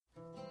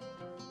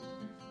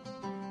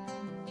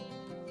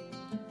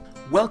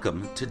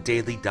Welcome to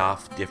Daily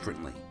Daf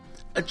Differently,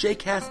 a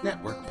JCast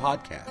Network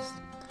podcast.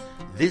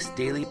 This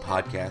daily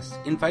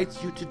podcast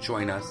invites you to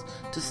join us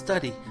to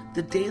study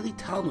the daily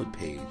Talmud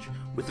page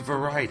with a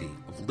variety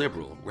of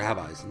liberal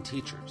rabbis and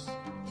teachers.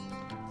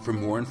 For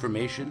more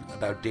information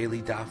about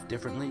Daily Daf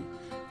Differently,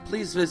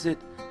 please visit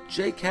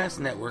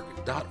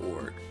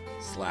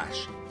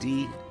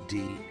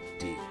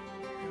jcastnetwork.org/DDD.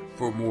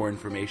 For more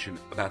information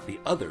about the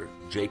other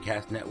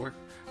JCast Network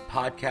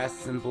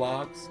podcasts and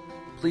blogs,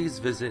 please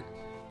visit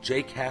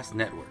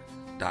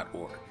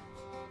jcastnetwork.org.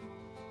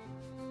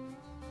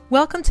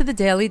 Welcome to the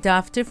Daily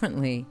Daf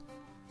Differently.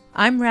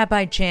 I'm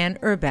Rabbi Jan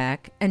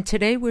Urbach, and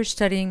today we're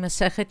studying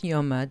Masechet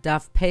Yoma,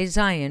 Daf Pei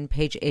Zayin,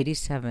 page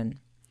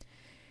 87.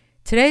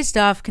 Today's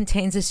daf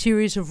contains a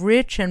series of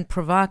rich and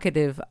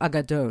provocative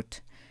agadot.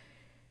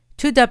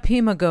 2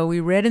 dapim ago, we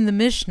read in the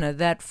Mishnah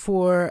that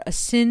for a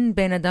sin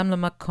ben adam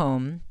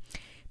lamakom,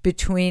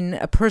 between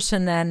a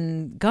person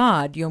and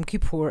God, Yom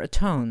Kippur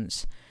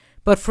atones.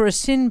 But for a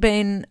sin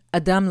ben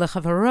adam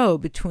lechavaro,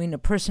 between a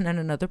person and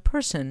another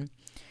person,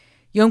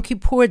 Yom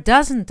Kippur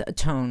doesn't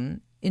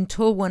atone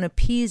until one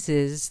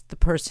appeases the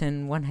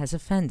person one has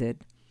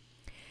offended.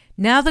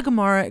 Now the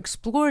Gemara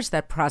explores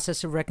that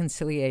process of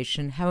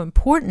reconciliation, how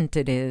important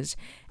it is,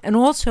 and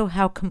also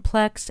how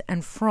complex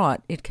and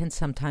fraught it can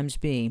sometimes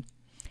be.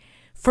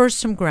 First,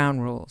 some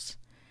ground rules.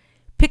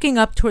 Picking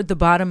up toward the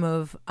bottom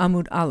of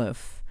Amud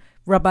Aleph,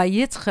 Rabbi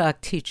Yitzchak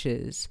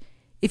teaches,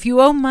 if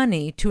you owe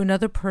money to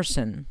another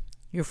person,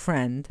 your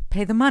friend,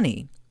 pay the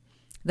money.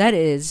 That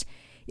is,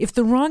 if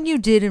the wrong you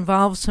did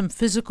involves some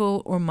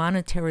physical or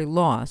monetary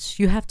loss,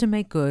 you have to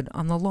make good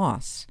on the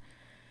loss.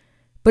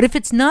 But if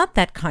it's not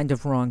that kind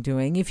of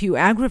wrongdoing, if you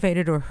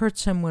aggravated or hurt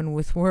someone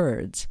with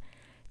words,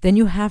 then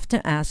you have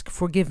to ask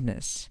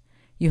forgiveness.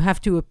 You have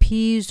to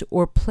appease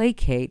or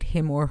placate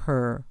him or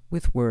her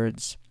with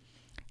words.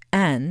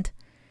 And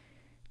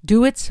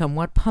do it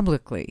somewhat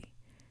publicly.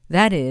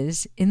 That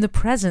is, in the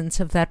presence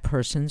of that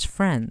person's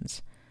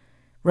friends.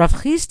 Rav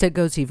Chisda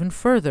goes even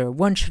further.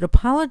 One should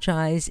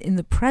apologize in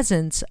the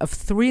presence of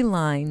 3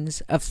 lines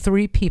of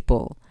 3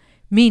 people,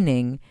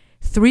 meaning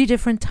 3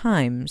 different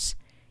times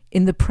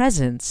in the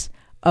presence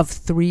of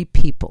 3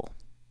 people.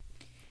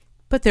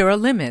 But there are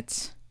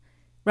limits.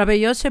 Rabbi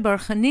Yosef Bar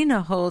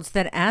Chanina holds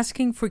that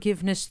asking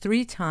forgiveness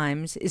 3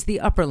 times is the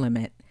upper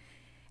limit,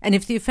 and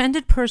if the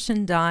offended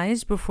person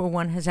dies before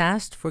one has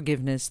asked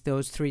forgiveness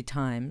those 3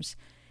 times,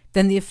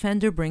 then the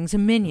offender brings a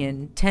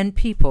minyan, 10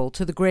 people,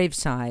 to the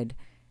graveside,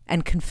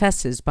 and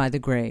confesses by the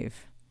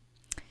grave.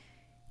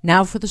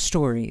 Now for the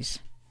stories.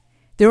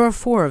 There are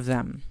 4 of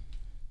them.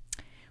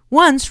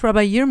 Once,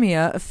 Rabbi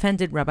Yirmiyah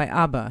offended Rabbi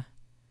Abba.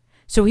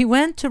 So he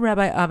went to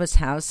Rabbi Abba's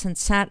house and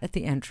sat at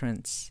the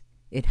entrance.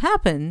 It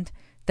happened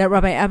that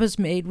Rabbi Abba's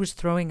maid was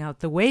throwing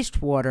out the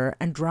wastewater,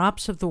 and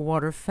drops of the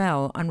water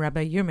fell on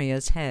Rabbi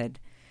Yirmiyah's head.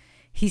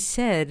 He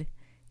said,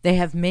 "They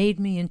have made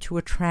me into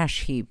a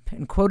trash heap,"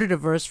 and quoted a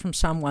verse from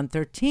Psalm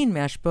 113,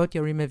 Me'ashbot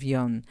Yarim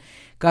Evyon.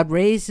 God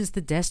raises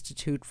the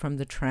destitute from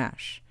the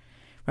trash.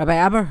 Rabbi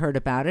Abba heard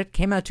about it,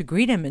 came out to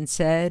greet him, and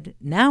said,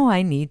 "Now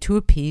I need to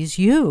appease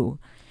you."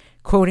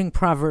 Quoting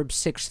Proverbs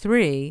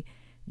 6:3,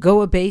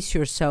 "Go abase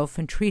yourself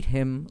and treat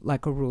him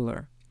like a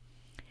ruler."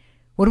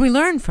 What do we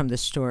learn from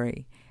this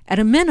story? At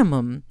a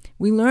minimum,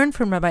 we learn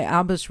from Rabbi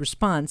Abba's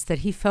response that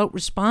he felt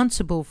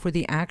responsible for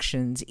the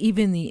actions,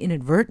 even the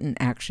inadvertent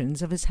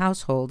actions, of his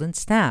household and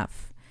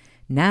staff.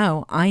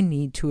 Now I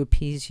need to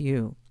appease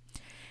you.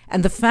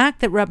 And the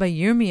fact that Rabbi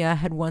Yirmiyah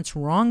had once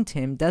wronged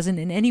him doesn't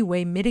in any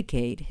way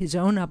mitigate his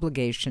own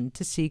obligation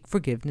to seek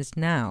forgiveness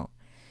now.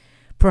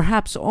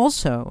 Perhaps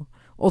also,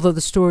 although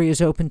the story is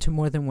open to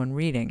more than one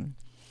reading,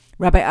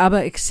 Rabbi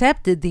Abba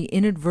accepted the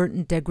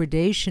inadvertent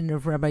degradation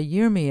of Rabbi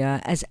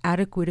Yirmiyah as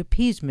adequate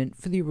appeasement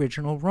for the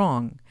original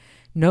wrong.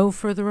 No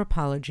further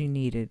apology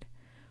needed.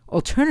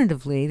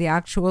 Alternatively, the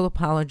actual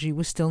apology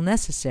was still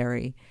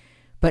necessary,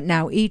 but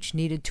now each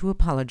needed to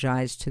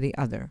apologize to the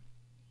other.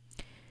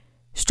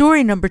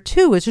 Story number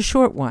 2 is a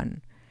short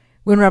one.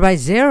 When Rabbi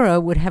Zera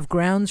would have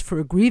grounds for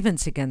a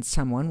grievance against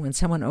someone, when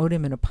someone owed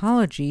him an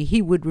apology, he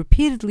would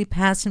repeatedly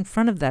pass in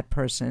front of that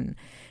person,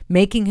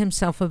 making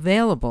himself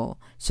available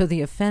so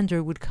the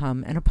offender would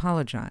come and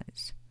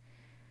apologize.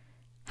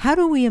 How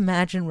do we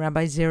imagine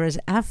Rabbi Zera's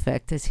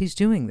affect as he's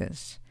doing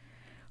this?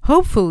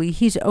 Hopefully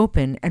he's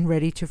open and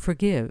ready to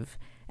forgive,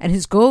 and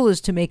his goal is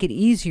to make it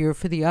easier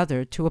for the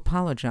other to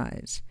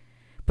apologize.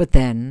 But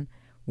then,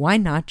 why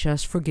not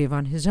just forgive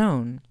on his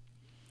own?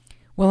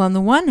 Well, on the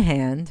one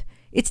hand,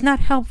 it's not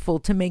helpful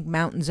to make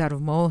mountains out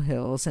of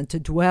molehills and to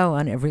dwell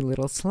on every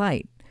little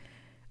slight.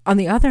 On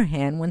the other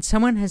hand, when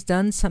someone has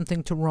done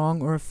something to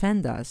wrong or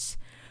offend us,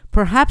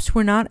 perhaps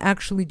we're not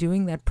actually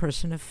doing that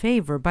person a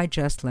favor by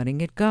just letting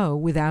it go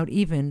without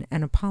even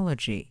an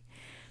apology.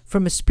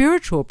 From a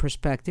spiritual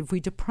perspective, we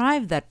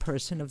deprive that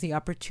person of the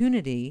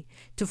opportunity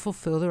to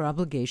fulfill their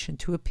obligation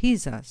to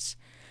appease us.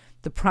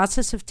 The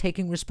process of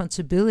taking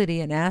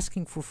responsibility and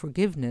asking for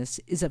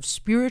forgiveness is of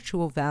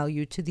spiritual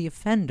value to the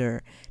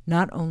offender,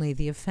 not only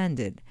the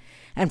offended.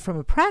 And from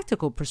a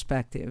practical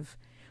perspective,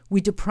 we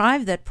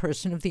deprive that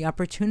person of the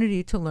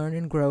opportunity to learn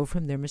and grow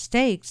from their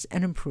mistakes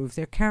and improve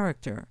their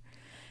character.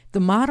 The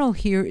model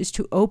here is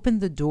to open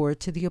the door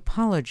to the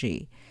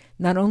apology,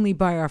 not only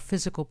by our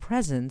physical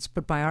presence,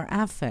 but by our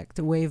affect,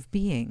 a way of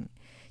being,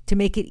 to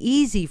make it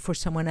easy for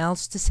someone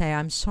else to say,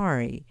 I'm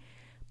sorry,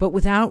 but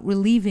without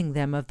relieving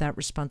them of that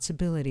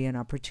responsibility and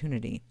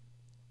opportunity.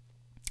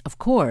 Of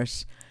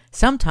course,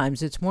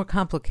 sometimes it's more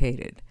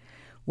complicated.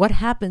 What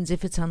happens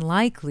if it's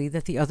unlikely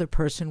that the other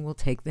person will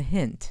take the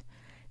hint?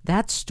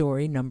 That's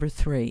story number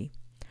 3.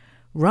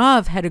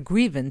 Rav had a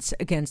grievance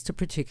against a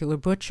particular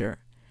butcher.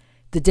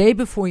 The day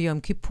before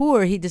Yom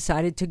Kippur, he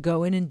decided to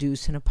go and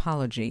induce an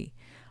apology.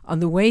 On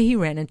the way, he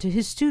ran into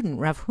his student,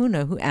 Rav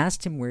Huna, who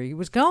asked him where he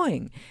was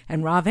going.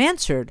 And Rav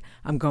answered,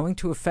 I'm going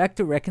to effect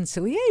a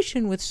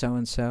reconciliation with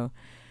so-and-so.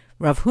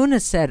 Rav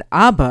Huna said,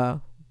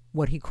 Abba,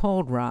 what he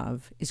called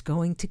Rav, is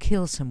going to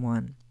kill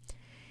someone.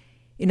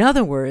 In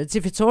other words,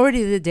 if it's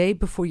already the day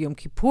before Yom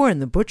Kippur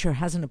and the butcher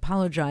hasn't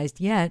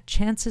apologized yet,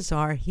 chances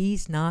are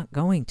he's not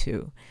going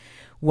to.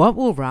 What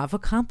will Rav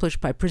accomplish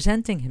by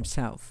presenting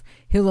himself?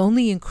 He'll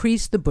only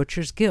increase the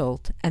butcher's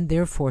guilt and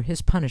therefore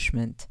his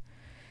punishment.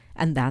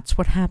 And that's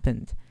what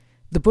happened.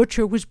 The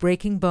butcher was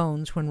breaking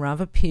bones when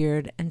Rav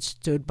appeared and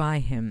stood by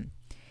him.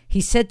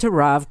 He said to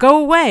Rav, Go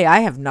away,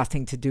 I have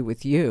nothing to do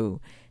with you.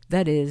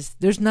 That is,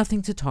 there's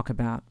nothing to talk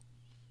about.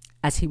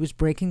 As he was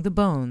breaking the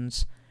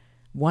bones,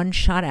 one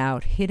shot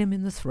out, hit him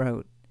in the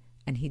throat,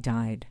 and he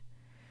died.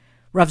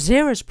 Rav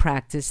Zera's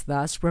practice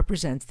thus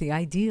represents the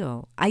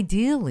ideal.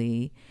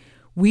 Ideally,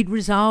 we'd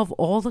resolve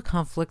all the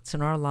conflicts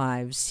in our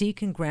lives,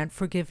 seek and grant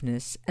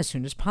forgiveness as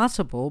soon as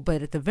possible,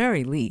 but at the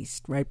very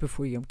least, right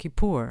before Yom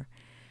Kippur.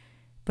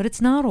 But it's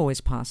not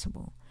always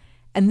possible.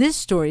 And this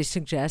story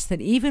suggests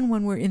that even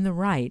when we're in the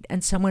right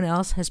and someone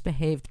else has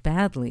behaved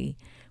badly,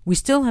 we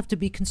still have to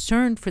be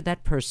concerned for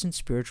that person's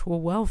spiritual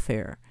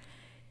welfare.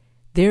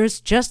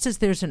 Just as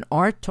there's an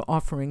art to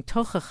offering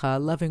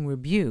tochacha, loving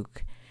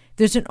rebuke,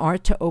 there's an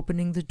art to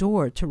opening the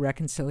door to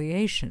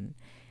reconciliation.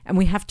 And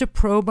we have to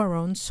probe our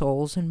own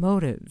souls and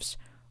motives.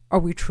 Are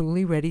we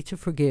truly ready to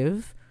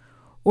forgive?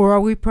 Or are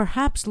we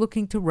perhaps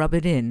looking to rub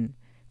it in,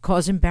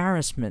 cause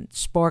embarrassment,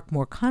 spark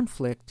more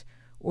conflict,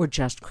 or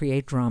just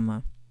create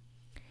drama?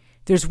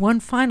 There's one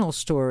final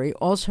story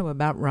also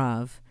about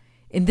Rav.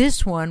 In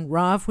this one,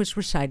 Rav was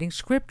reciting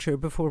scripture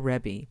before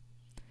Rebbe.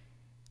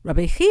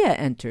 Rabbi Chia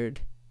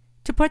entered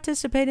to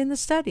participate in the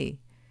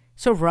study.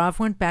 So Rav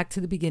went back to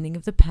the beginning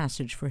of the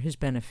passage for his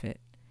benefit.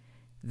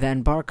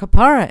 Then Bar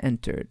Kapara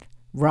entered.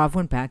 Rav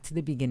went back to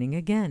the beginning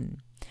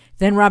again.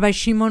 Then Rabbi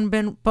Shimon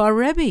ben Bar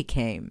Rebbe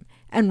came,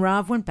 and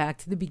Rav went back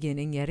to the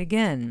beginning yet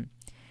again.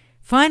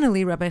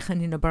 Finally, Rabbi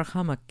Chanina Bar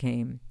Chama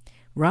came.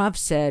 Rav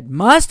said,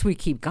 Must we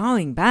keep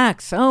going back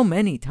so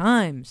many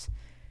times?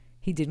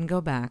 He didn't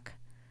go back.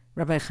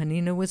 Rabbi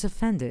Chanina was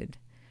offended.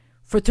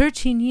 For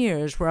 13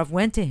 years, Rav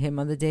went to him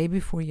on the day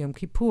before Yom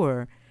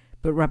Kippur,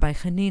 but Rabbi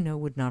Chanina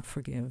would not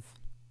forgive.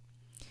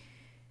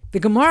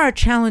 The Gemara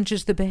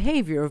challenges the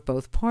behavior of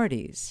both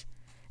parties.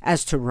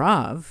 As to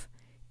Rav,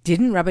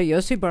 didn't Rabbi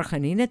Yossi Bar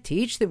Chanina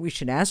teach that we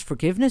should ask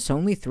forgiveness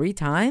only 3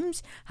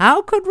 times?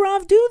 How could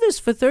Rav do this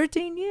for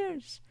 13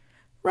 years?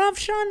 Rav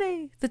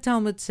Shane, the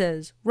Talmud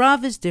says,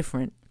 Rav is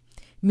different,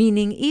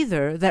 meaning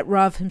either that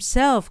Rav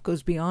himself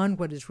goes beyond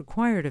what is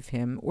required of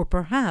him, or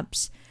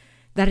perhaps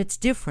that it's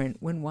different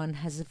when one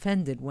has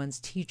offended one's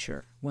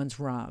teacher, one's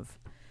Rav.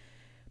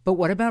 But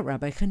what about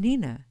Rabbi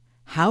Chanina?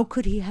 How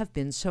could he have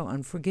been so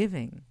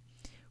unforgiving?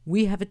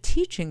 We have a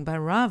teaching by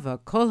Rava,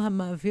 Kol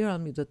ha'ma'avir al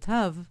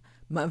midotav,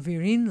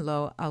 ma'avirin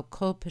lo al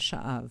kol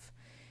pesha'av.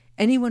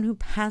 Anyone who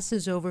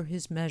passes over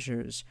his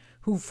measures,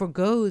 who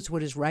forgoes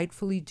what is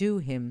rightfully due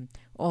him,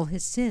 all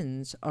his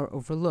sins are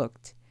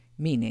overlooked,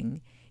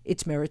 meaning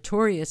it's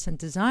meritorious and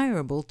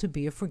desirable to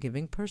be a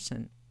forgiving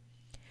person.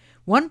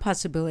 One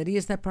possibility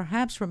is that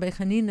perhaps Rabbi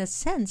Chanina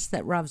sensed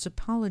that Rav's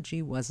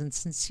apology wasn't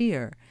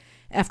sincere.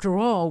 After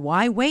all,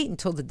 why wait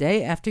until the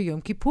day after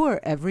Yom Kippur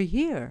every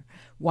year?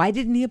 Why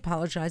didn't he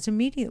apologize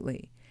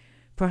immediately?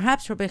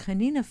 Perhaps Rabbi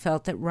Chanina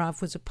felt that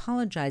Rav was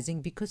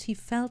apologizing because he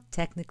felt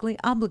technically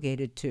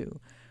obligated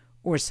to,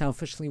 or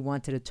selfishly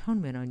wanted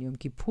atonement on Yom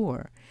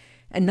Kippur,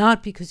 and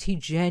not because he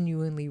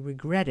genuinely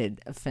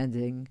regretted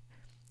offending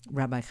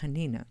Rabbi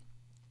Chanina.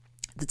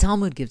 The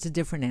Talmud gives a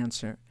different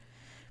answer.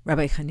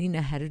 Rabbi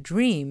Chanina had a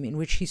dream in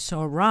which he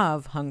saw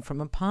Rav hung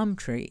from a palm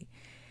tree.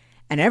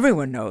 And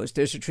everyone knows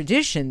there's a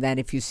tradition that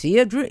if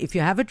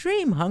you have a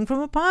dream hung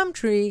from a palm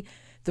tree,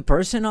 the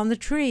person on the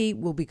tree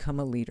will become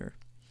a leader.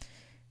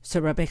 So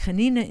Rabbi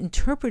Chanina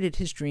interpreted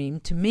his dream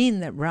to mean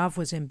that Rav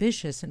was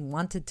ambitious and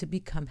wanted to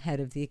become head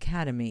of the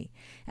academy,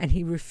 and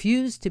he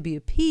refused to be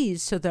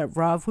appeased so that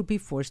Rav would be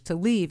forced to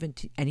leave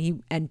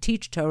and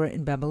teach Torah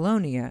in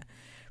Babylonia,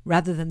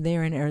 rather than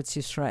there in Eretz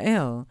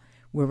Yisrael,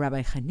 where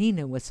Rabbi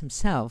Chanina was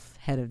himself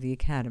head of the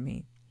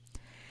academy.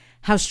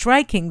 How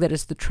striking that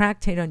as the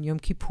tractate on Yom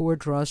Kippur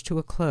draws to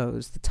a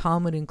close, the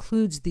Talmud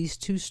includes these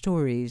 2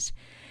 stories,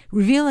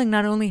 revealing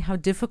not only how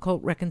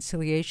difficult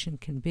reconciliation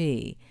can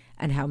be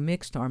and how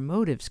mixed our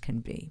motives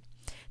can be.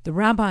 The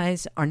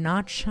rabbis are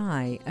not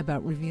shy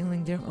about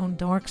revealing their own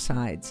dark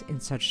sides in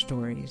such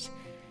stories.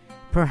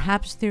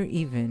 Perhaps they're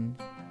even,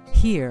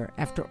 here,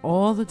 after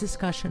all the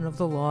discussion of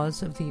the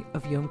laws of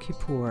Yom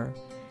Kippur,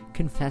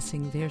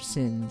 confessing their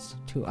sins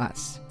to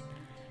us.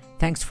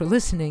 Thanks for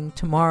listening.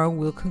 Tomorrow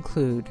we'll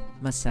conclude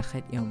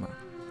Masechet Yoma.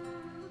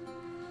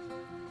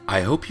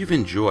 I hope you've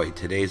enjoyed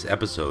today's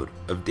episode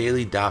of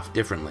Daily Daf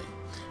Differently,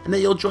 and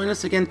that you'll join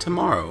us again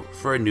tomorrow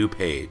for a new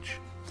page.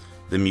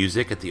 The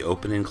music at the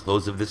open and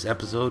close of this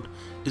episode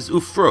is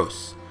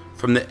Ufros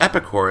from the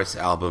Epicurus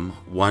album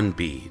One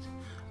Bead,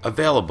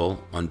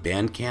 available on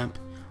Bandcamp,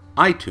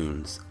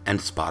 iTunes,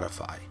 and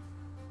Spotify.